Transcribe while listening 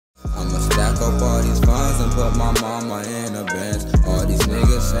all these funds and put my mama in a Benz. All these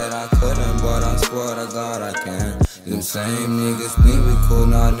niggas said I couldn't, but I swear to God I can. Them same niggas think we cool,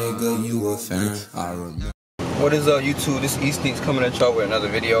 nah nigga, you a fan. I remember. What is up, YouTube? This is EastSneakz coming at y'all with another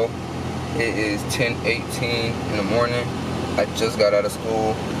video. It is 10:18 in the morning. I just got out of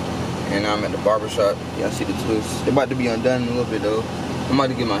school and I'm at the barbershop. Y'all see the twist. They're about to be undone in a little bit though. I'm about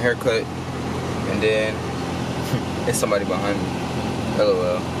to get my hair cut and then there's somebody behind me.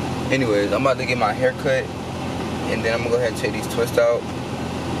 LOL. Anyways, I'm about to get my hair cut and then I'm gonna go ahead and take these twists out.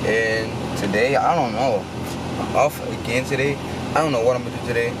 And today, I don't know. I'm off again today. I don't know what I'm gonna do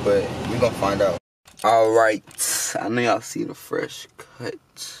today, but we're gonna find out. Alright, I know y'all see the fresh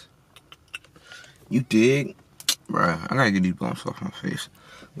cut. You dig? Bruh, I gotta get these bumps off my face.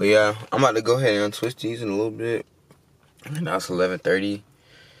 But yeah, I'm about to go ahead and untwist these in a little bit. And now it's 11:30.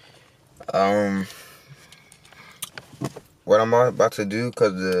 What I'm about to do,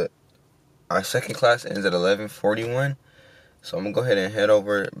 cause our second class ends at 11:41. So I'm gonna go ahead and head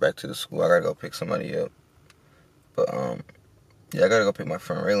over back to the school. I gotta go pick somebody up. But yeah, I gotta go pick my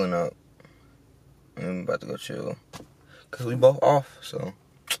friend Raylan up. I'm about to go chill. Cause we both off, so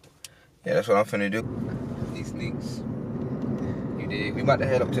yeah, that's what I'm finna do. EastSneakz. You dig? We about to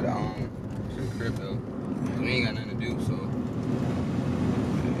head up to the crib though. We ain't got nothing to do, so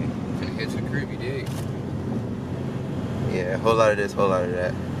we finna head to the crib, you dig? Yeah, whole lot of this, whole lot of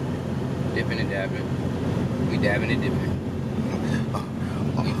that. Dipping and dabbing. We dabbing and dipping.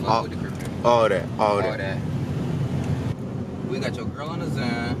 All, with the crib. All that. We got your girl on the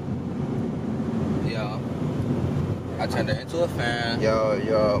Zen. Yo, I turned her into a fan.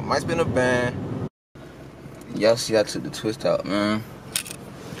 Yo, might spin a band. Y'all see I took the twist out, man.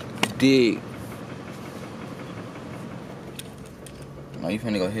 Dig. Now you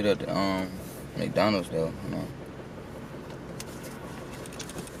finna go hit up the McDonald's though. You know.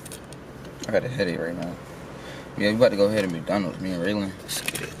 I got a headache right now. Yeah, we about to go ahead to McDonald's, me and Raylan.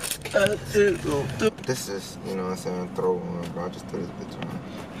 This is, you know what I'm saying, throw on, bro. I just threw this bitch on.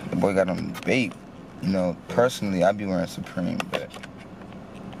 The boy got him bait. You know, personally, I be wearing Supreme, but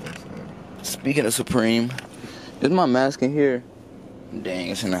speaking of Supreme, is my mask in here? Dang,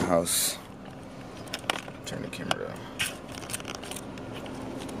 it's in the house. Turn the camera down.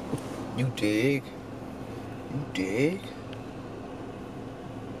 You dig? You dig?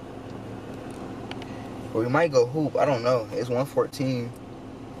 Or we might go hoop. I don't know. It's 1:14.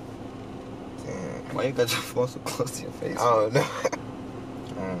 Damn. Why you got your phone so close to your face? I don't know.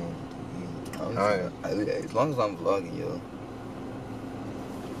 As long as I'm vlogging, yo.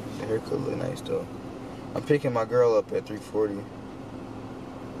 The haircut look nice though. I'm picking my girl up at 3:40.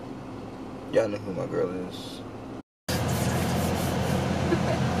 Y'all know who my girl is.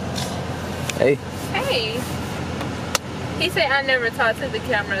 Hey. Hey. He said I never talk to the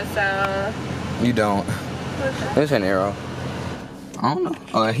camera, so. You don't. What's that? There's an arrow. I don't know.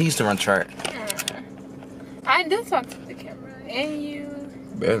 Oh, he used to run track. I do talk to the camera. And you?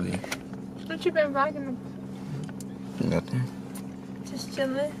 Barely. What you been vlogging? Nothing. Just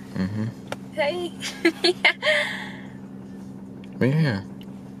chilling? Mm-hmm. Hey. Yeah.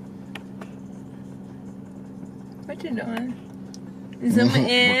 What you doing? Zooming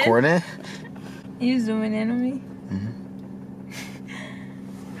in? Recording? You zooming in on me? Mm-hmm.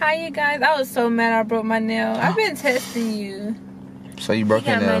 Hi, you guys. I was so mad I broke my nail. I've been testing you. So you broke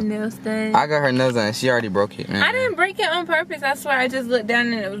your nail? I got my nails done. I got her nails done. She already broke it, man. I didn't break it on purpose. I swear. I just looked down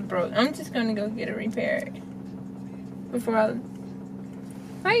and it was broke. I'm just going to go get it repaired. Before I...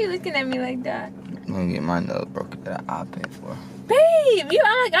 Why are you looking at me like that? I'm going to get my nails broken that I paid for. Babe, you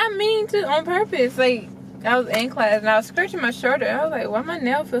act like I mean to on purpose. Like, I was in class and I was scratching my shoulder. I was like, why my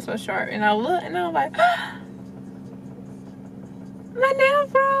nail feels so sharp? And I looked and I was like, my nail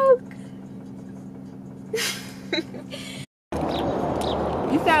broke.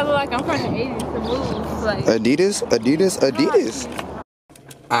 You said I look like I'm from the 80s to move. Like, Adidas.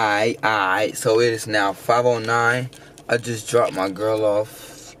 Alright. So it is now 5:09. I just dropped my girl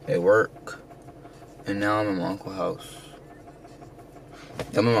off at work. And now I'm in my uncle's house.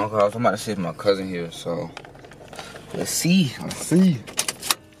 I'm in my uncle's house. I'm about to see my cousin here, so let's see. Let's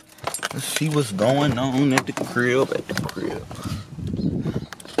see what's going on at the crib.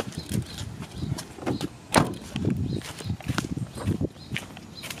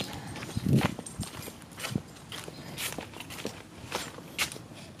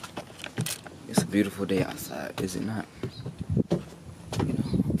 It's a beautiful day outside, is it not? You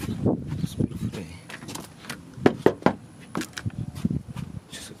know, it's a beautiful day.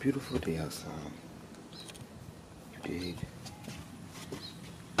 Just a beautiful day outside. You dig?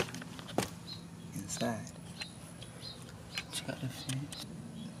 Inside. Check out the fence.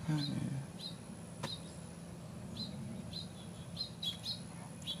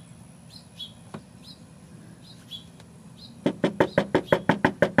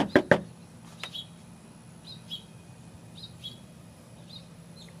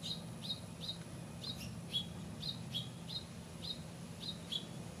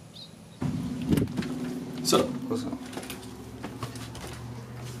 What's up? What's up?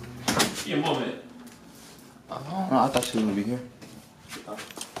 Yeah, moment. Oh, no, I thought she was gonna be here.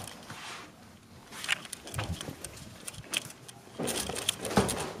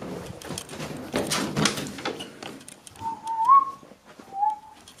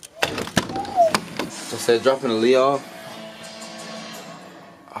 I said dropping the Lee off.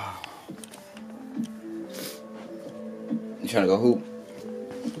 You trying to go hoop?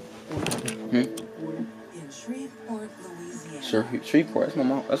 In Shreveport, Louisiana. Sure, Shreveport. That's my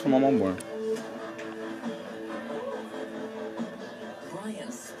mom. That's where my mom born.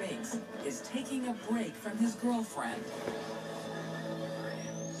 Brian Spinks is taking a break from his girlfriend,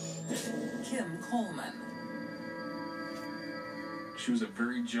 Kim Coleman. She was a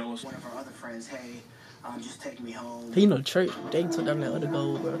very jealous. One of our other friends, hey, just take me home. You know, church, they took down that other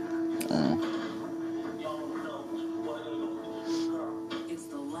goal, bro. It's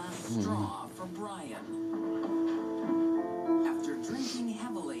the last straw for Brian. After drinking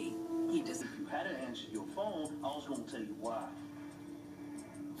heavily, he just. If you hadn't answered your phone, I was going to tell you why.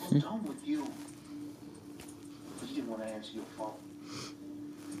 I'm done with you. But you didn't want to answer your phone.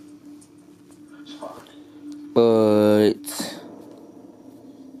 It's fine. But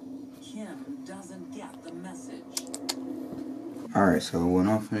Kim doesn't get the message. alright, so what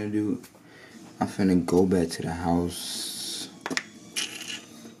I'm finna do, I'm finna go back to the house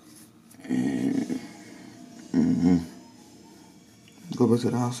and go back to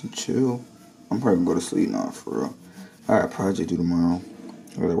the house and chill. I'm probably gonna go to sleep now for real. I got a project due tomorrow.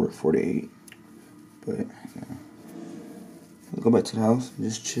 I gotta work 4 to 8. But yeah. I'll go back to the house and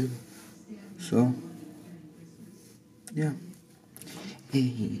just chill. So yeah.